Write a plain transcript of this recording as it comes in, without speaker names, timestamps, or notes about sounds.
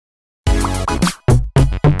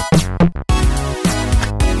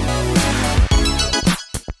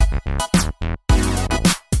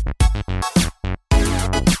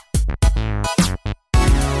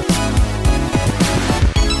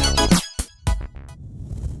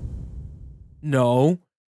No,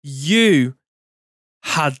 you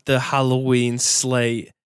had the Halloween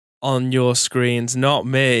slate on your screens, not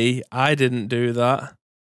me. I didn't do that.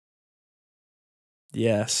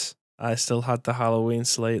 Yes, I still had the Halloween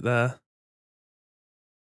slate there.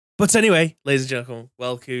 But anyway, ladies and gentlemen,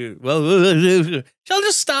 welcome. Well, shall I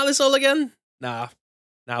just start this all again? Nah,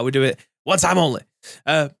 we do it one time only.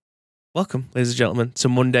 Welcome, ladies and gentlemen, to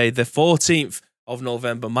Monday, the 14th of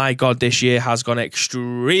November. My God, this year has gone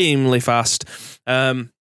extremely fast. We are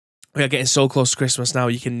getting so close to Christmas now.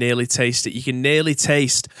 You can nearly taste it. You can nearly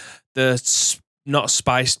taste the not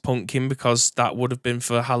spiced pumpkin, because that would have been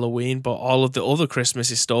for Halloween, but all of the other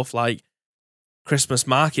Christmassy stuff like Christmas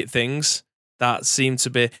market things that seem to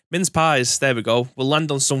be mince pies. There we go. We'll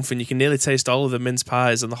land on something. You can nearly taste all of the mince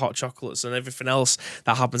pies and the hot chocolates and everything else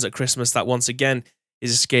that happens at Christmas that once again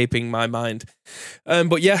is escaping my mind.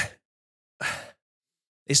 But yeah,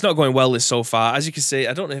 it's not going well this so far. As you can see,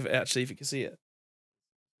 I don't know if you can see it.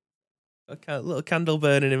 A little candle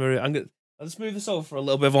burning in my room. I'll just move this over for a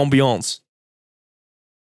little bit of ambiance.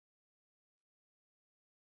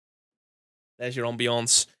 There's your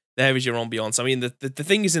ambiance. There is your ambiance. I mean, the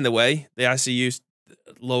thing is in the way, the ICU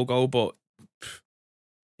logo, but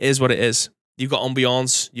it is what it is. You've got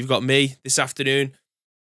ambiance. You've got me this afternoon.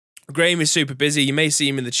 Graham is super busy. You may see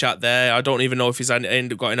him in the chat there. I don't even know if he's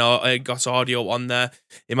ended up got audio on there.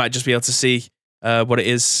 He might just be able to see what it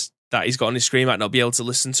is that he's got on his screen. Might not be able to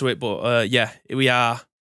listen to it, but yeah, we are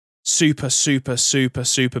super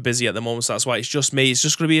busy at the moment. So that's why it's just me. It's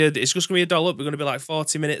just gonna be a dollop. We're gonna be like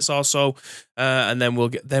 40 minutes or so, and then we'll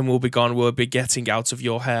be gone. We'll be getting out of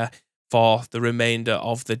your hair for the remainder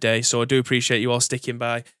of the day. So I do appreciate you all sticking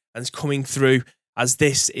by and coming through, as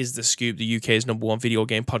this is The Scoop, the UK's #1 video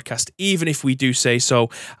game podcast, even if we do say so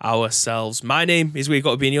ourselves. My name is We've Got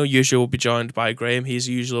Albino. Usually we'll be joined by Graham. He's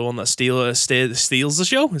usually the one that steals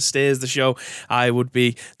the show. I would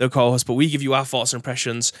be the co-host, but we give you our thoughts and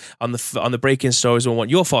impressions on the breaking stories. We want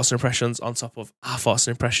your thoughts and impressions on top of our thoughts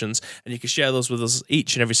and impressions, and you can share those with us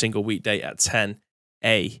each and every single weekday at 10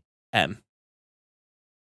 a.m.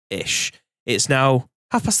 ish. It's now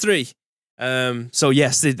 3:30. So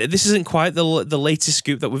yes, this isn't quite the latest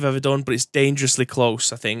scoop that we've ever done, but it's dangerously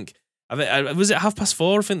close, I think. Was it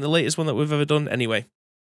 4:30? I think the latest one that we've ever done. Anyway,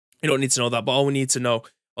 you don't need to know that, but all you need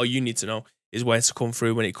to know is where to come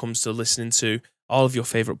through when it comes to listening to all of your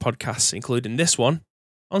favorite podcasts, including this one,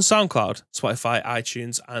 on SoundCloud, Spotify,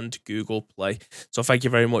 iTunes, and Google Play. So thank you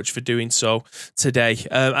very much for doing so today.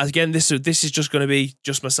 Again, this is just going to be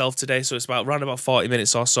just myself today, so it's around about 40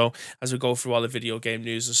 minutes or so as we go through all the video game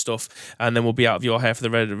news and stuff, and then we'll be out of your hair for the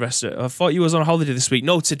rest of it. I thought you was on holiday this week.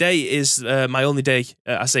 No, today is my only day,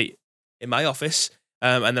 I say, in my office,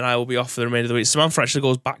 and then I will be off for the remainder of the week. Samantha actually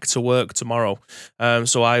goes back to work tomorrow,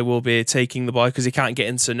 so I will be taking the boy, because he can't get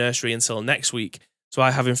into nursery until next week. So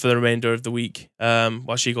I have him for the remainder of the week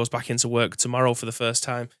while she goes back into work tomorrow for the first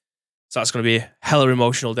time. So that's going to be a hella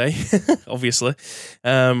emotional day, obviously.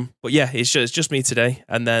 But yeah, it's just me today.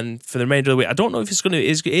 And then for the remainder of the week, I don't know if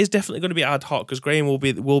it is definitely going to be ad hoc, because Graham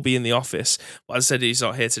will be in the office. But as I said, he's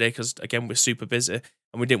not here today because, again, we're super busy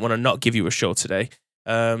and we didn't want to not give you a show today.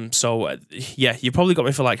 Yeah, you probably got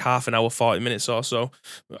me for like half an hour, 40 minutes or so.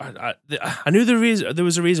 I knew there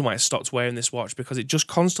was a reason why I stopped wearing this watch, because it just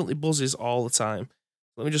constantly buzzes all the time.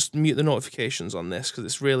 Let me just mute the notifications on this, because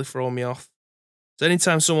it's really throwing me off. So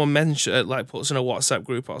anytime someone puts in a WhatsApp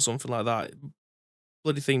group or something like that,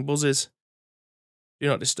 bloody thing buzzes. Do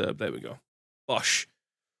not disturb. There we go. Bosh.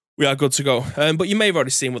 We are good to go. But you may have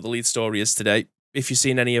already seen what the lead story is today. If you've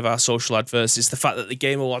seen any of our social adverts, it's the fact that the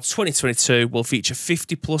Game Awards 2022 will feature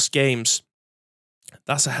 50 plus games.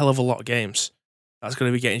 That's a hell of a lot of games. That's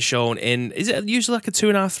going to be getting shown in, is it usually like a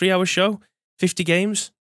 2.5, 3 hour show? 50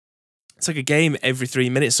 games? It's like a game every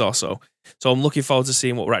 3 minutes or so. So I'm looking forward to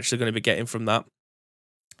seeing what we're actually going to be getting from that.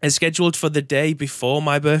 It's scheduled for the day before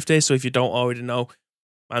my birthday, so if you don't already know,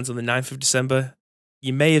 mine's on the 9th of December.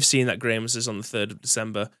 You may have seen that Graham's is on the 3rd of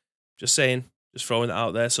December. Just saying, just throwing that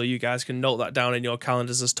out there so you guys can note that down in your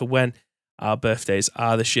calendars as to when our birthdays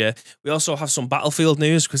are this year. We also have some Battlefield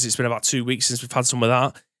news, because it's been about 2 weeks since we've had some of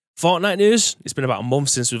that. Fortnite news, it's been about a month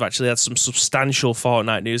since we've actually had some substantial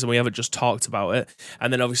Fortnite news, and we haven't just talked about it.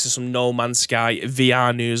 And then obviously some No Man's Sky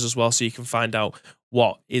VR news as well, so you can find out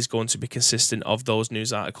what is going to be consistent of those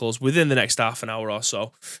news articles within the next half an hour or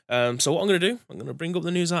so. So what I'm going to do, I'm going to bring up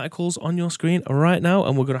the news articles on your screen right now,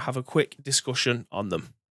 and we're going to have a quick discussion on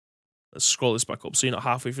them. Let's scroll this back up so you're not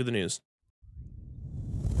halfway through the news.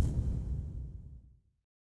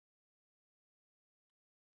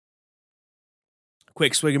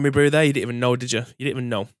 Quick swig of my brew there. You didn't even know, did you? You didn't even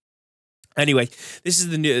know. Anyway, this is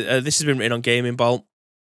the new. This has been written on Gaming Bolt.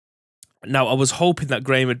 Now, I was hoping that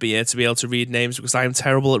Graham would be here to be able to read names because I am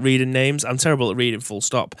terrible at reading names. I'm terrible at reading full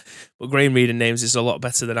stop. But Graham reading names is a lot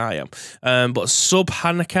better than I am. But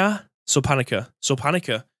Subhanika.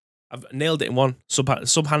 I've nailed it in one.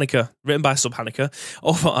 Subhanika, written by Subhanika,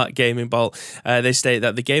 over at Gaming Bolt. They state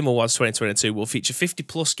that the Game Awards 2022 will feature 50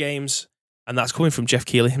 plus games, and that's coming from Jeff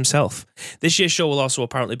Keighley himself. This year's show will also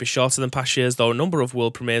apparently be shorter than past years, though a number of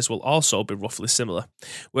world premieres will also be roughly similar.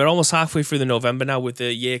 We're almost halfway through the November now, with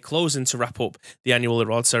the year closing to wrap up the annual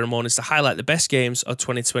award ceremonies to highlight the best games of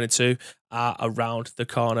 2022 are around the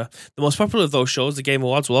corner. The most popular of those shows, the Game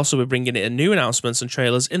Awards, will also be bringing in new announcements and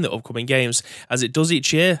trailers in the upcoming games. As it does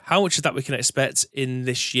each year, how much of that we can expect in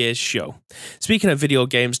this year's show? Speaking of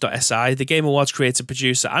videogames.si, the Game Awards creator,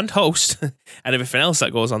 producer, and host, and everything else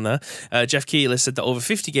that goes on there, Jeff Keighley said that over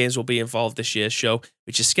 50 games will be involved this year's show,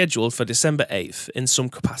 which is scheduled for December 8th in some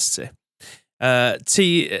capacity.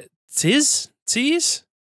 Tis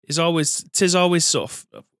always tough.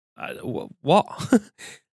 What?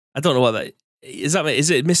 I don't know what that is. Is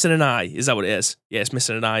it missing an eye? Is that what it is? Yeah, it's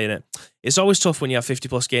missing an eye in it. It's always tough when you have 50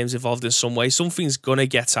 plus games involved in some way. Something's gonna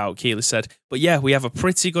get out, Keighley said. But yeah, we have a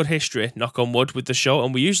pretty good history, knock on wood, with the show,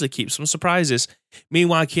 and we usually keep some surprises.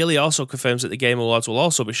 Meanwhile, Keighley also confirms that the Game Awards will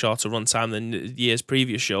also be shorter runtime than the year's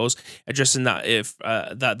previous shows, addressing that if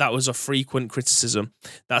that was a frequent criticism.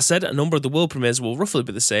 That said, a number of the world premieres will roughly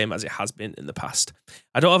be the same as it has been in the past.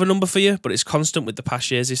 I don't have a number for you, but it's constant with the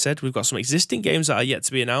past years, he said. We've got some existing games that are yet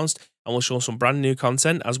to be announced, and we'll show some brand new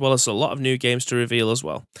content, as well as a lot of new games to reveal as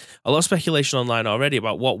well. A lot of speculation online already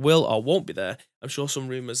about what will or won't be there. I'm sure some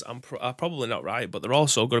rumours are probably not right, but they're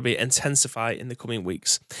also going to be intensified in the coming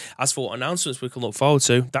weeks. As for what announcements we can look forward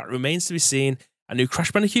to, that remains to be seen. A new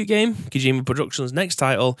Crash Bandicoot game, Kojima Productions' next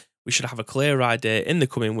title, we should have a clear idea in the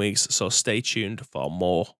coming weeks, so stay tuned for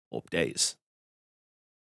more updates.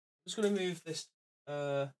 I'm just going to move this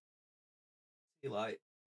light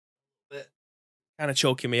a bit. Kind of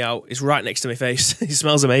choking me out. It's right next to my face. It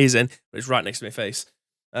smells amazing, but it's right next to my face.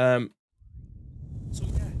 So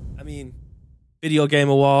yeah, I mean, Video Game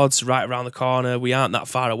Awards right around the corner. We aren't that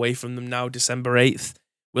far away from them now. December 8th.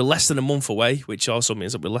 We're less than a month away, which also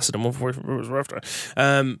means that we're less than a month away from Brewers after.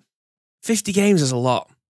 50 games is a lot,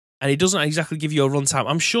 and it doesn't exactly give you a runtime.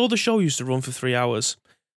 I'm sure the show used to run for 3 hours.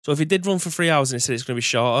 So if it did run for 3 hours and it said it's going to be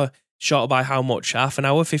shorter by how much? Half an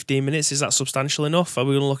hour, 15 minutes? Is that substantial enough? Are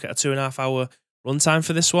we going to look at a 2.5 hour runtime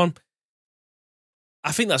for this one?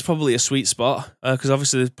 I think that's probably a sweet spot, because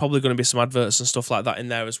obviously there's probably going to be some adverts and stuff like that in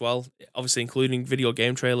there as well, obviously including video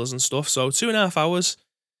game trailers and stuff. So 2.5 hours,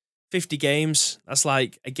 50 games, that's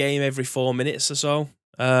like a game every 4 minutes or so.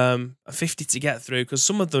 50 to get through, because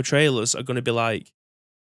some of the trailers are going to be like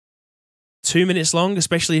 2 minutes long,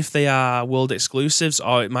 especially if they are world exclusives,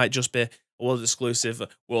 or it might just be a world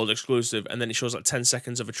exclusive, and then it shows like 10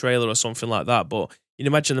 seconds of a trailer or something like that. But you can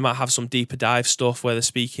imagine they might have some deeper dive stuff where they're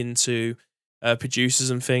speaking to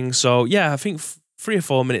producers and things. So yeah, I think 3 or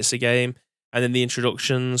 4 minutes a game, and then the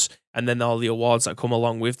introductions, and then all the awards that come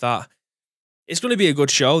along with that. It's going to be a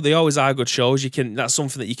good show. They always are good shows. That's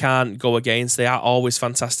something that you can't go against. They are always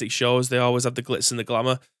fantastic shows. They always have the glitz and the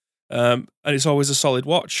glamour, and it's always a solid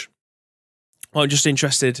watch. I'm just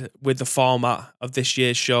interested with the format of this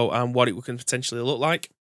year's show and what it can potentially look like.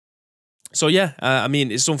 So yeah, I mean,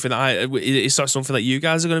 it's something that it's something that you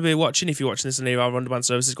guys are going to be watching. If you're watching this on any of our on-demand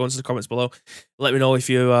services, go into the comments below. Let me know if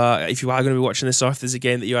you are going to be watching this, or if there's a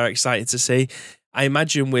game that you are excited to see. I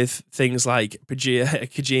imagine with things like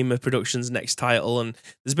Kojima Productions' next title, and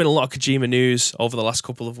there's been a lot of Kojima news over the last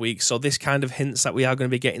couple of weeks, so this kind of hints that we are going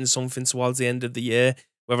to be getting something towards the end of the year,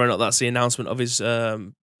 whether or not that's the announcement of his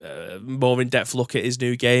more in-depth look at his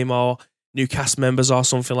new game, or new cast members or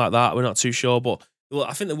something like that. We're not too sure, but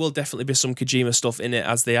I think there will definitely be some Kojima stuff in it,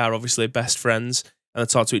 as they are obviously best friends and they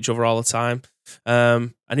talk to each other all the time. A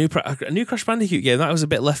new Crash Bandicoot game, that was a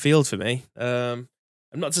bit left field for me.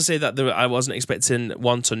 I'm not to say that I wasn't expecting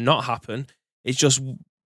one to not happen. It's just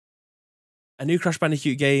a new Crash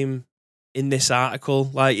Bandicoot game in this article.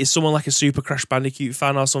 Like, is someone like a super Crash Bandicoot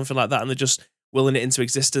fan or something like that, and they're just willing it into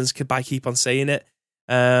existence by keep on saying it?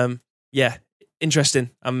 Yeah, interesting.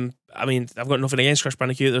 I mean, I've got nothing against Crash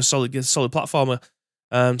Bandicoot. They're a solid platformer.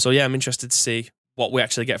 So yeah, I'm interested to see what we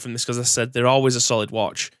actually get from this, because as I said, they're always a solid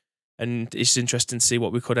watch, and it's interesting to see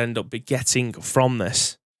what we could end up getting from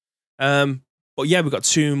this. But yeah, we've got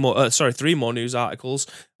 3 more news articles.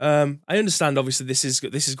 I understand, obviously, this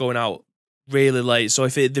is going out really late. So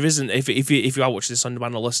if you are watching this on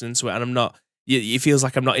demand or listening to it, and I'm not, it feels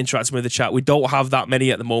like I'm not interacting with the chat. We don't have that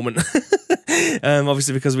many at the moment.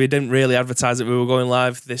 Obviously, because we didn't really advertise that we were going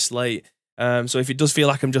live this late. So if it does feel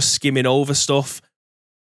like I'm just skimming over stuff,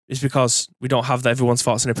 is because we don't have everyone's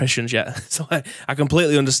thoughts and impressions yet. So I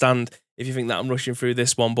completely understand if you think that I'm rushing through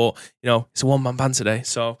this one, but it's a one-man band today,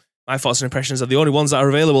 so my thoughts and impressions are the only ones that are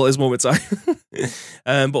available at this moment in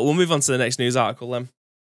time. But we'll move on to the next news article then.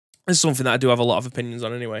 This is something that I do have a lot of opinions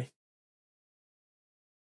on anyway.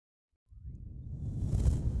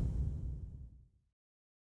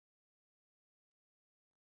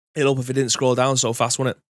 It'll help if it didn't scroll down so fast,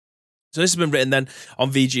 wouldn't it? So this has been written then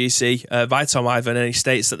on VGC by Tom Ivan, and he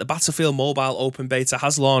states that the Battlefield Mobile Open Beta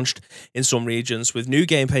has launched in some regions, with new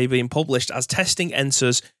gameplay being published as testing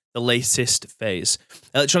enters the latest phase.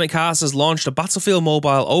 Electronic Arts has launched a Battlefield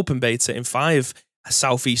Mobile Open Beta in 5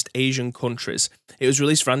 Southeast Asian countries. It was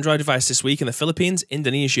released for Android device this week in the Philippines,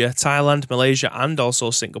 Indonesia, Thailand, Malaysia, and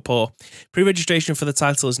also Singapore. Pre-registration for the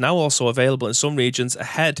title is now also available in some regions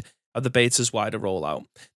ahead of the beta's wider rollout.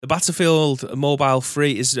 The Battlefield Mobile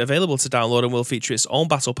Free is available to download and will feature its own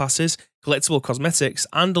battle passes, collectible cosmetics,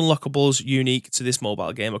 and unlockables unique to this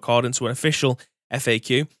mobile game, according to an official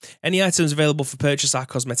FAQ. Any items available for purchase are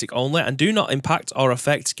cosmetic only and do not impact or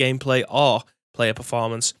affect gameplay or player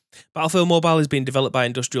performance. Battlefield Mobile is being developed by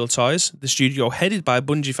Industrial Toys, the studio headed by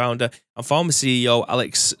Bungie founder and former CEO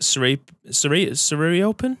Alex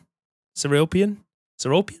Seropian,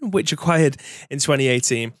 which acquired in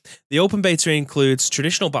 2018. The open beta includes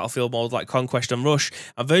traditional Battlefield modes like Conquest and Rush,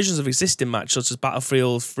 and versions of existing matches such as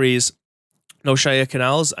Battlefield 3's No Shire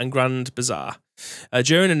Canals and Grand Bazaar.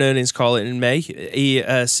 During an earnings call in May,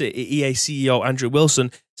 EA CEO Andrew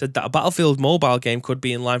Wilson said that a Battlefield mobile game could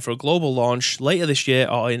be in line for a global launch later this year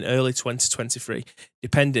or in early 2023,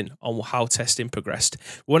 depending on how testing progressed.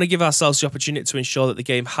 We want to give ourselves the opportunity to ensure that the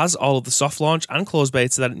game has all of the soft launch and closed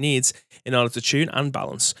beta that it needs in order to tune and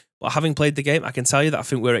balance. But having played the game, I can tell you that I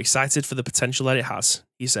think we're excited for the potential that it has,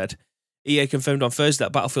 he said. EA confirmed on Thursday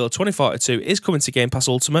that Battlefield 2042 is coming to Game Pass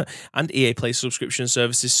Ultimate and EA Play subscription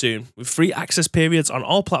services soon, with free access periods on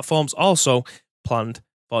all platforms also planned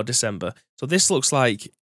for December. So this looks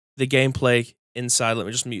like the gameplay inside. Let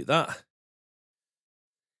me just mute that.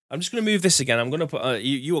 I'm just going to move this again. I'm going to put...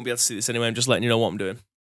 you won't be able to see this anyway. I'm just letting you know what I'm doing.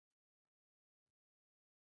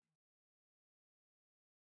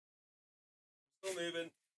 Still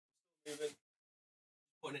moving.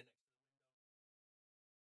 Putting it.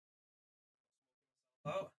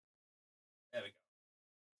 Oh, there we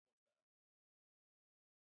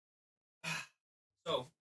go. So,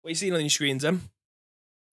 what you're seeing on your screens then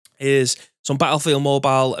is some Battlefield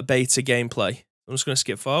Mobile beta gameplay. I'm just going to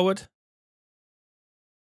skip forward.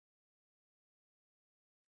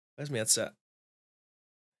 Where's my headset?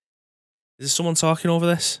 Is there someone talking over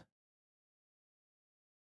this?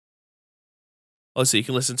 Oh, so you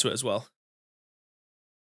can listen to it as well.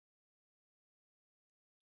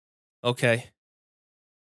 Okay.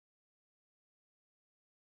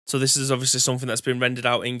 So this is obviously something that's been rendered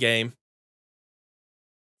out in-game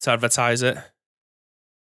to advertise it.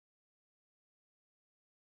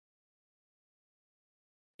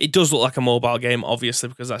 It does look like a mobile game, obviously,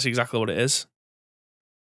 because that's exactly what it is.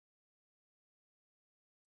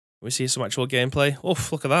 We see some actual gameplay. Oh,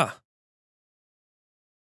 look at that.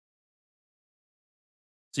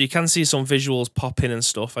 So you can see some visuals pop in and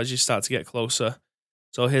stuff as you start to get closer.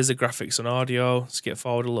 So here's the graphics and audio. Let's get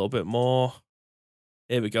forward a little bit more.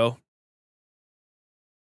 Here we go.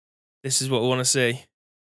 This is what we want to see.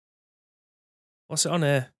 What's it on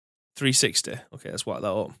here? 360. Okay, let's whack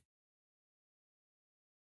that up.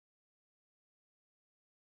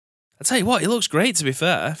 I tell you what, it looks great, to be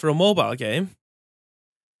fair, for a mobile game.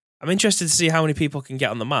 I'm interested to see how many people can get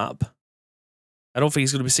on the map. I don't think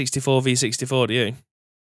it's going to be 64 v 64, do you?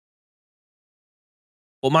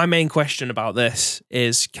 But my main question about this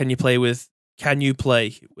is, can you play with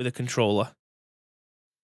a controller?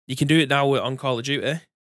 You can do it now on Call of Duty.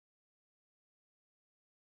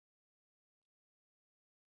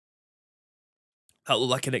 That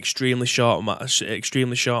looked like an extremely short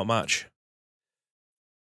match.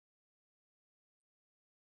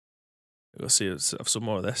 We'll see. Let's have some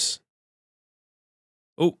more of this.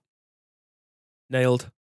 Oh, nailed.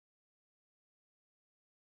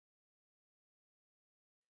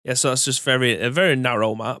 Yeah, so that's just a very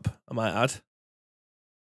narrow map, I might add.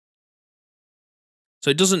 So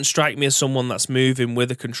it doesn't strike me as someone that's moving with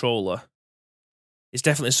a controller. It's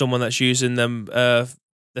definitely someone that's using them their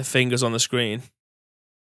fingers on the screen.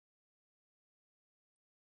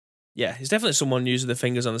 Yeah, it's definitely someone using the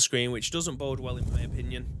fingers on the screen, which doesn't bode well in my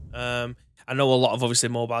opinion. I know a lot of obviously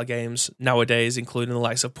mobile games nowadays, including the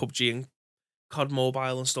likes of PUBG and COD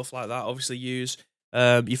Mobile and stuff like that, obviously use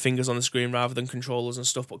your fingers on the screen rather than controllers and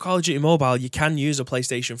stuff. But Call of Duty Mobile, you can use a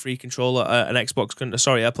PlayStation 3 controller, a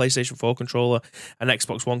PlayStation 4 controller, an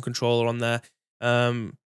Xbox One controller on there.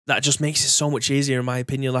 that just makes it so much easier, in my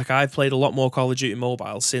opinion. Like, I've played a lot more Call of Duty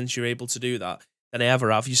Mobile since you're able to do that than I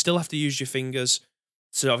ever have. You still have to use your fingers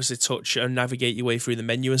to obviously touch and navigate your way through the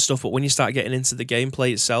menu and stuff, but when you start getting into the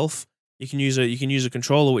gameplay itself, you can use a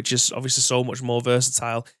controller, which is obviously so much more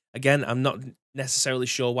versatile. Again, I'm not necessarily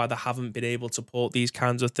sure why they haven't been able to port these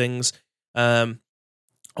kinds of things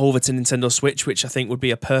over to Nintendo Switch, which I think would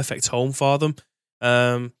be a perfect home for them.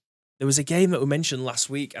 There was a game that we mentioned last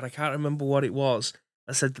week, and I can't remember what it was.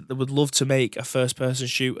 I said that they would love to make a first-person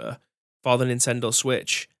shooter for the Nintendo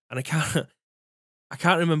Switch, and I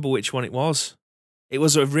can't remember which one it was. It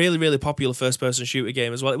was a really, really popular first-person shooter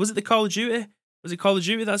game as well. Was it the Call of Duty? Was it Call of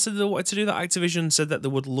Duty that said they wanted to do that? Activision said that they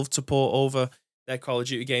would love to port over their Call of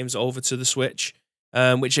Duty games over to the Switch,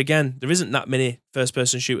 which again, there isn't that many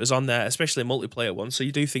first-person shooters on there, especially multiplayer ones. So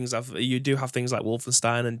you do have things like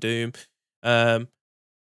Wolfenstein and Doom that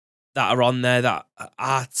are on there that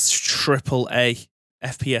are AAA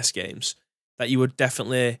FPS games that you would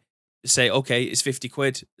definitely say, okay, it's 50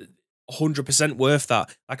 quid. 100% worth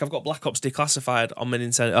that. Like, I've got Black Ops Declassified on my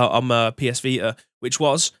on my PS Vita, which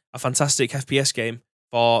was a fantastic FPS game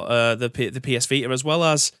for the PS Vita, as well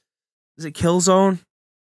as, is it Killzone?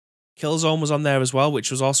 Killzone was on there as well,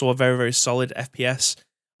 which was also a very, very solid FPS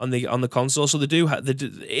on the console. So it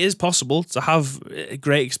is possible to have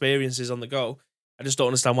great experiences on the go. I just don't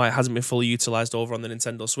understand why it hasn't been fully utilized over on the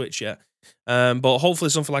Nintendo Switch yet. But hopefully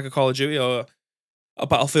something like a Call of Duty or a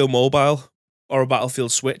Battlefield Mobile or a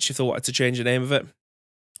Battlefield Switch, if they wanted to change the name of it,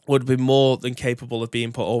 would be more than capable of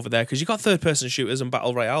being put over there, because you've got third-person shooters and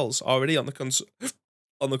battle royales already on the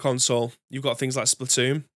console. You've got things like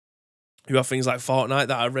Splatoon. You have things like Fortnite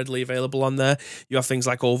that are readily available on there. You have things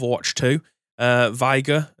like Overwatch 2,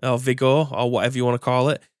 Vigor, or whatever you want to call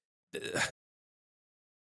it.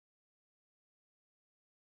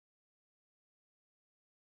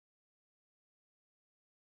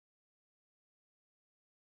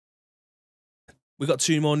 We've got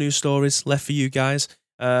 2 more news stories left for you guys.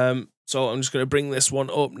 So I'm just going to bring this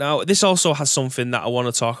one up now. This also has something that I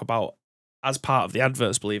want to talk about as part of the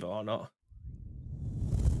adverts, believe it or not.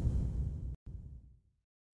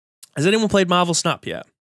 Has anyone played Marvel Snap yet?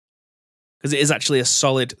 Because it is actually a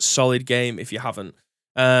solid game if you haven't.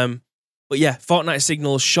 But yeah, Fortnite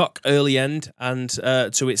signals shock early end and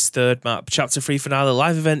to its 3rd map. Chapter 3 finale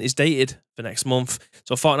live event is dated for next month.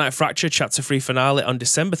 So Fortnite Fracture Chapter 3 finale on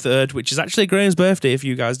December 3rd, which is actually Graham's birthday, if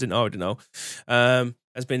you guys didn't already know,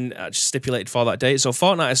 has been stipulated for that date. So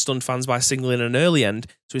Fortnite has stunned fans by signaling an early end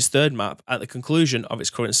to its 3rd map at the conclusion of its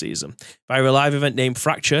current season. Via a live event named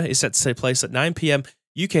Fracture is set to take place at 9 PM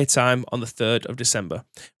UK time on the 3rd of December.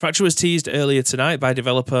 Fracture was teased earlier tonight by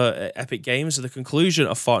developer Epic Games at the conclusion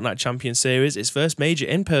of Fortnite Champion Series, its first major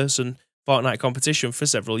in-person Fortnite competition for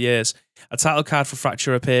several years. A title card for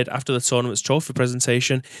Fracture appeared after the tournament's trophy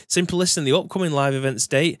presentation. Simply listing the upcoming live event's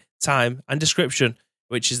date, time, and description,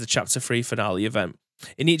 which is the Chapter 3 finale event.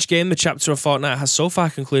 In each game, the chapter of Fortnite has so far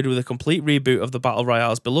concluded with a complete reboot of the Battle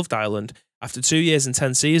Royale's beloved island. After 2 years and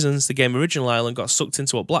 10 seasons, the game's original island got sucked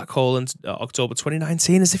into a black hole in October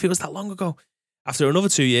 2019, as if it was that long ago. After another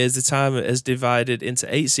 2 years, the time has divided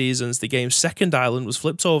into 8 seasons. The game's second island was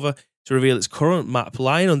flipped over to reveal its current map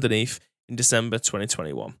lying underneath in December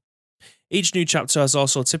 2021. Each new chapter has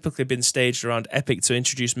also typically been staged around Epic to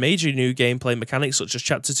introduce major new gameplay mechanics, such as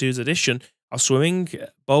Chapter 2's addition of swimming,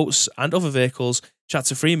 boats, and other vehicles.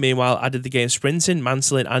 Chapter 3, meanwhile, added the game's sprinting,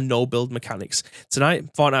 mantling, and no-build mechanics.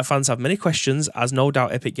 Tonight, Fortnite fans have many questions, as no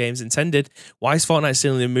doubt Epic Games intended. Why is Fortnite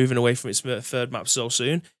seemingly moving away from its 3rd map so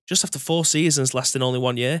soon, just after 4 seasons lasting only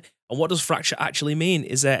 1 year? And what does Fracture actually mean?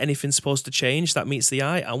 Is there anything supposed to change that meets the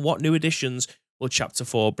eye? And what new additions will Chapter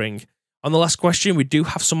 4 bring? On the last question, we do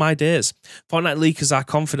have some ideas. Fortnite leakers are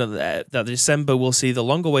confident that December will see the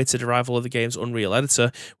long-awaited arrival of the game's Unreal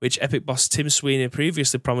Editor, which Epic boss Tim Sweeney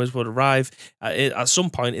previously promised would arrive at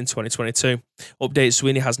some point in 2022. Update: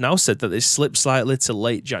 Sweeney has now said that this slipped slightly to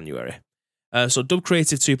late January. So dubbed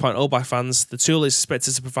Creative 2.0 by fans, the tool is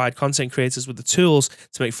expected to provide content creators with the tools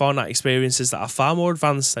to make Fortnite experiences that are far more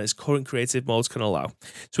advanced than its current creative modes can allow.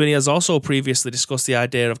 Sweeney has also previously discussed the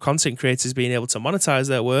idea of content creators being able to monetize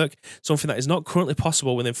their work, something that is not currently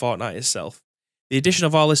possible within Fortnite itself. The addition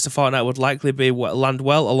of all this to Fortnite would likely land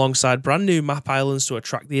well alongside brand new map islands to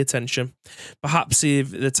attract the attention. Perhaps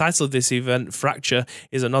the title of this event, Fracture,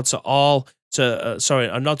 is a nod to all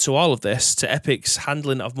of this, to Epic's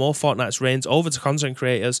handling of more Fortnite's reigns over to content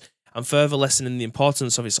creators and further lessening the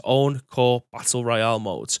importance of its own core Battle Royale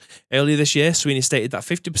modes. Earlier this year, Sweeney stated that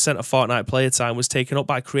 50% of Fortnite player time was taken up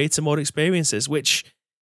by creator mode experiences, which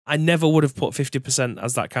I never would have put 50%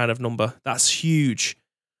 as that kind of number. That's huge.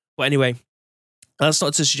 But anyway, That's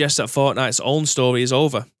not to suggest that Fortnite's own story is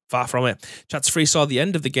over. Far from it. Chapter 3 saw the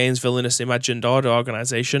end of the game's villainous Imagined Order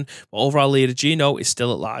organization, but overall leader Gino is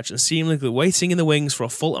still at large and seemingly waiting in the wings for a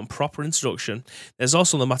full and proper introduction. There's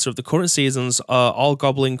also the matter of the current season's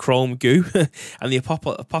all-goblin chrome goo and the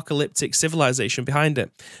apocalyptic civilization behind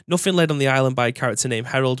it. Nothing led on the island by a character named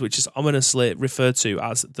Herald, which is ominously referred to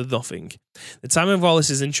as the Nothing. The timing of all this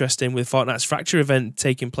is interesting, with Fortnite's Fracture event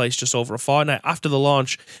taking place just over a fortnight after the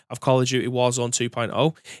launch of Call of Duty Warzone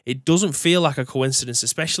 2.0. It doesn't feel like a coincidence,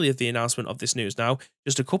 especially of the announcement of this news now,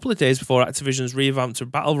 just a couple of days before Activision's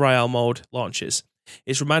revamped Battle Royale mode launches.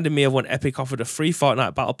 It's reminded me of when Epic offered a free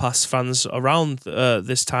Fortnite Battle Pass fans around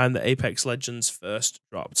this time that Apex Legends first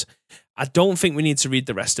dropped. I don't think we need to read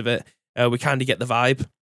the rest of it. We kind of get the vibe.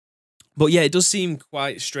 But yeah, it does seem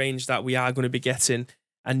quite strange that we are going to be getting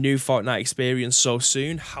a new Fortnite experience so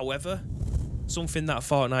soon. However, something that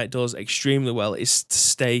Fortnite does extremely well is to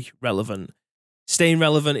stay relevant. Staying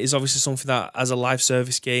relevant is obviously something that, as a live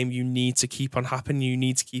service game, you need to keep on happening. You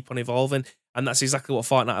need to keep on evolving. And that's exactly what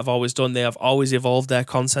Fortnite have always done. They have always evolved their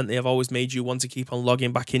content. They have always made you want to keep on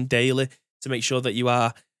logging back in daily to make sure that you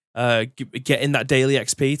are getting that daily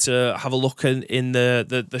XP, to have a look in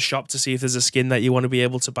the shop to see if there's a skin that you want to be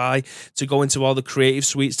able to buy, to go into all the creative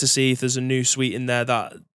suites to see if there's a new suite in there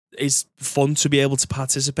that is fun to be able to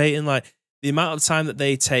participate in. Like, the amount of time that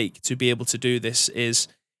they take to be able to do this is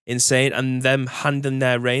insane, and them handing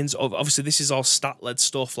their reins. Obviously, this is all stat-led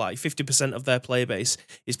stuff. Like, 50% of their player base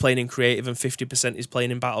is playing in creative and 50% is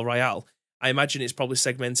playing in Battle Royale. I imagine it's probably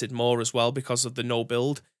segmented more as well because of the no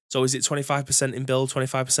build. So is it 25% in build,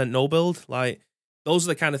 25% no build? Like, those are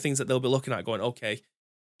the kind of things that they'll be looking at going, okay,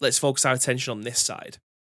 let's focus our attention on this side,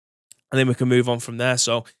 and then we can move on from there.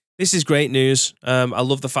 So this is great news. I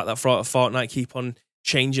love the fact that Fortnite keep on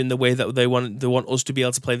changing the way that they want us to be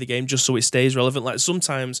able to play the game, just so it stays relevant. Like,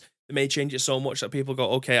 sometimes they may change it so much that people go,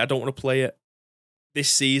 okay, I don't want to play it this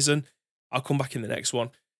season. I'll come back in the next one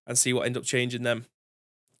and see what end up changing them.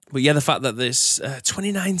 But yeah, the fact that this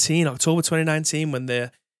 2019, October 2019, when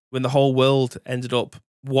the whole world ended up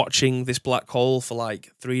watching this black hole for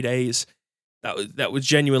like 3 days, that was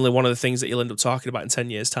genuinely one of the things that you'll end up talking about in 10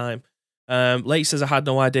 years' time. Lake says, I had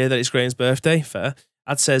no idea that it's Graham's birthday. Fair.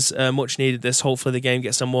 Ad says, much needed this. Hopefully the game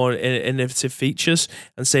gets some more innovative features,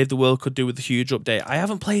 and Save the World could do with a huge update. I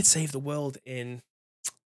haven't played Save the World in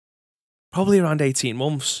probably around 18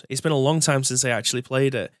 months. It's been a long time since I actually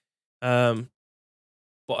played it. But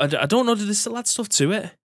I don't know, do they still add stuff to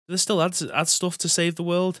it? Do they still add stuff to Save the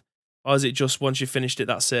World? Or is it just once you've finished it,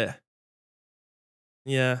 that's it?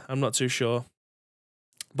 Yeah, I'm not too sure.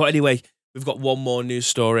 But anyway, we've got one more news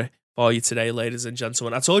story for you today, ladies and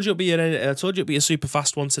gentlemen. I told you it'd be a super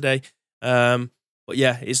fast one today. But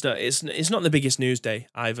yeah, it's not the biggest news day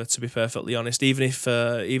either, to be perfectly honest. Even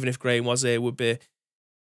if Graham was here, would be,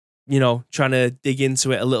 trying to dig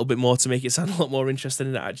into it a little bit more to make it sound a lot more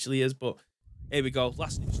interesting than it actually is. But here we go.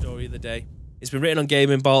 Last news story of the day. It's been written on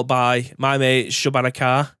Gaming Bolt by my mate Shabana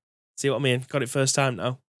Carr. See what I mean? Got it first time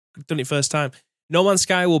now. Done it first time. No Man's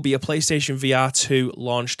Sky will be a PlayStation VR 2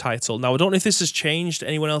 launch title. Now, I don't know if this has changed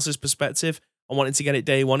anyone else's perspective on wanting to get it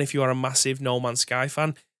day one if you are a massive No Man's Sky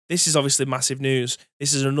fan. This is obviously massive news.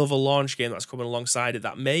 This is another launch game that's coming alongside it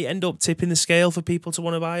that may end up tipping the scale for people to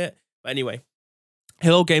want to buy it. But anyway,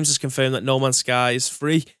 Hello Games has confirmed that No Man's Sky's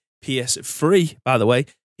free, by the way,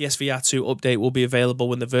 PSVR 2 update will be available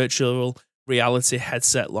when the virtual reality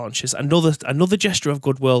headset launches. Another gesture of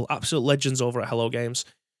goodwill. Absolute legends over at Hello Games.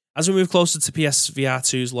 As we move closer to PSVR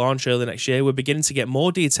 2's launch early next year, we're beginning to get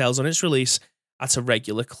more details on its release at a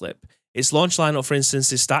regular clip. Its launch lineup, for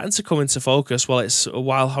instance, is starting to come into focus,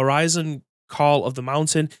 while Horizon Call of the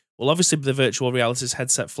Mountain will obviously be the virtual reality's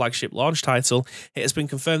headset flagship launch title. It has been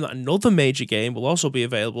confirmed that another major game will also be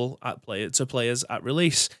available to players at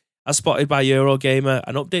release. As spotted by Eurogamer,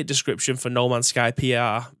 an update description for No Man's Sky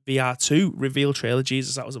VR 2 reveal trailer,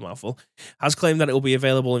 Jesus, that was a mouthful, has claimed that it will be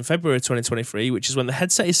available in February 2023, which is when the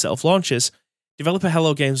headset itself launches. Developer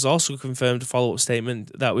Hello Games has also confirmed a follow-up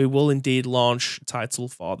statement that we will indeed launch title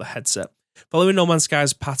for the headset. Following No Man's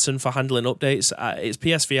Sky's pattern for handling updates, its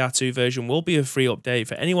PSVR 2 version will be a free update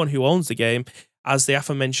for anyone who owns the game. As the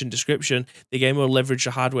aforementioned description, the game will leverage the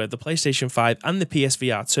hardware of the PlayStation 5 and the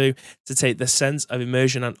PSVR 2 to take the sense of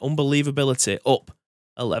immersion and unbelievability up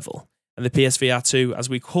a level. And the PSVR 2, as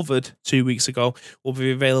we covered 2 weeks ago, will be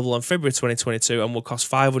available on February 2022 and will cost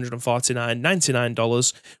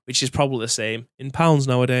 $549.99, which is probably the same in pounds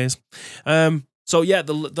nowadays. So yeah,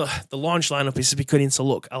 the launch lineup is beginning to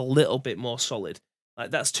look a little bit more solid. Like,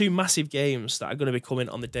 that's two massive games that are going to be coming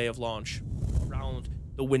on the day of launch, around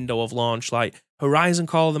the window of launch. Like Horizon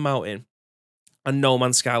Call of the Mountain, And No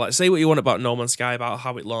Man's Sky, like, say what you want about No Man's Sky, about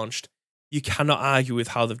how it launched. You cannot argue with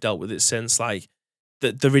how they've dealt with it since. Like,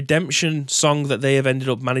 the redemption song that they have ended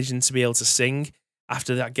up managing to be able to sing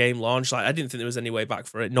after that game launched, like, I didn't think there was any way back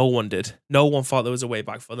for it. No one did. No one thought there was a way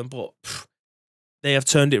back for them, but they have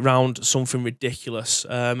turned it around something ridiculous.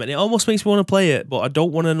 And it almost makes me want to play it, but I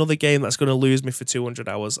don't want another game that's going to lose me for 200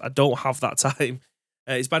 hours. I don't have that time.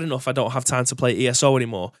 It's bad enough I don't have time to play ESO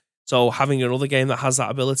anymore. So having another game that has that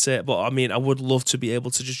ability, but I mean, I would love to be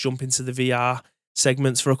able to just jump into the VR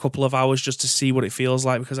segments for a couple of hours just to see what it feels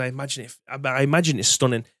like, because I imagine it's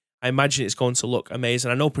stunning. I imagine it's going to look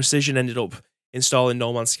amazing. I know Precision ended up installing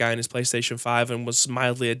No Man's Sky on his PlayStation 5 and was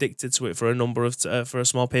mildly addicted to it for a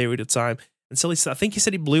small period of time until I think he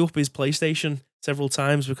said he blew up his PlayStation several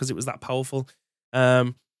times because it was that powerful.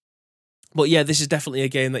 But yeah, this is definitely a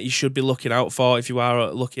game that you should be looking out for if you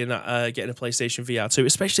are looking at getting a PlayStation VR 2,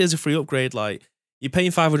 especially as a free upgrade. Like, you're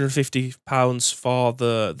paying £550 for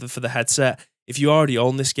the headset. If you already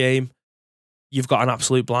own this game, you've got an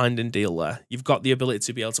absolute blinding deal there. You've got the ability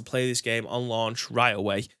to be able to play this game on launch right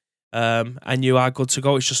away, and you are good to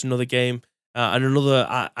go. It's just another game and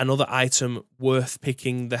another item worth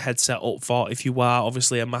picking the headset up for if you are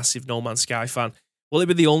obviously a massive No Man's Sky fan. Will it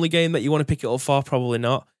be the only game that you want to pick it up for? Probably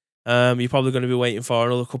not. You're probably going to be waiting for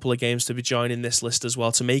another couple of games to be joining this list as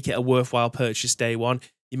well to make it a worthwhile purchase day one.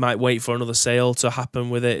 You might wait for another sale to happen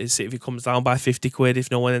with it. See if it comes down by 50 quid, if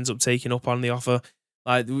no one ends up taking up on the offer.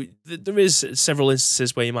 Like, there is several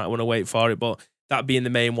instances where you might want to wait for it, but that being the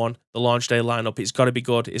main one, the launch day lineup, it's got to be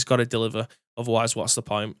good. It's got to deliver. Otherwise, what's the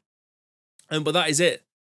point? But that is it,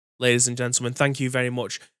 ladies and gentlemen. Thank you very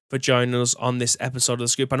much for joining us on this episode of The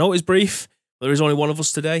Scoop. I know it was brief, but there is only one of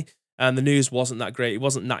us today. And the news wasn't that great. It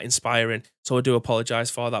wasn't that inspiring. So I do apologise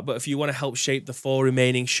for that. But if you want to help shape the 4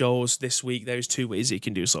 remaining shows this week, there is 2 ways that you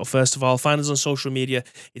can do so. First of all, find us on social media.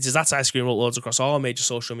 It is at Ice Cream Uploads across all major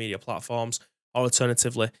social media platforms. Or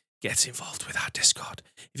alternatively, get involved with our Discord.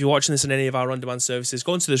 If you're watching this on any of our on-demand services,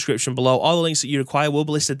 go into the description below. All the links that you require will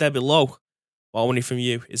be listed there below. All we need from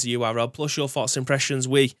you is the URL plus your thoughts and impressions.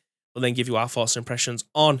 We will then give you our thoughts and impressions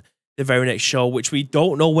on the very next show, which we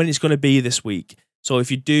don't know when it's going to be this week. So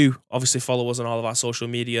if you do, obviously follow us on all of our social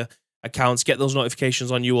media accounts, get those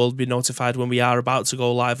notifications on. You will be notified when we are about to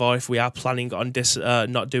go live, or if we are planning on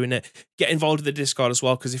not doing it. Get involved with the Discord as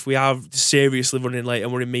well, because if we are seriously running late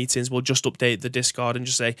and we're in meetings, we'll just update the Discord and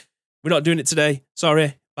just say, we're not doing it today.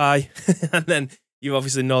 Sorry, bye. And then you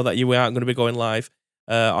obviously know that you aren't going to be going live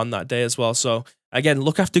on that day as well. So again,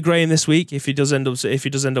 look after Graham this week. If he does end up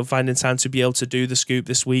finding time to be able to do the scoop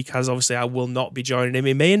this week, as obviously I will not be joining him.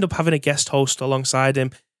 He may end up having a guest host alongside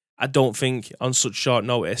him. I don't think on such short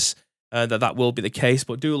notice that will be the case,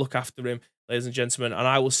 but do look after him, ladies and gentlemen. And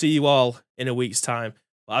I will see you all in a week's time.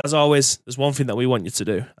 But as always, there's one thing that we want you to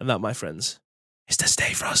do, and that, my friends, is to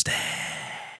stay frosty.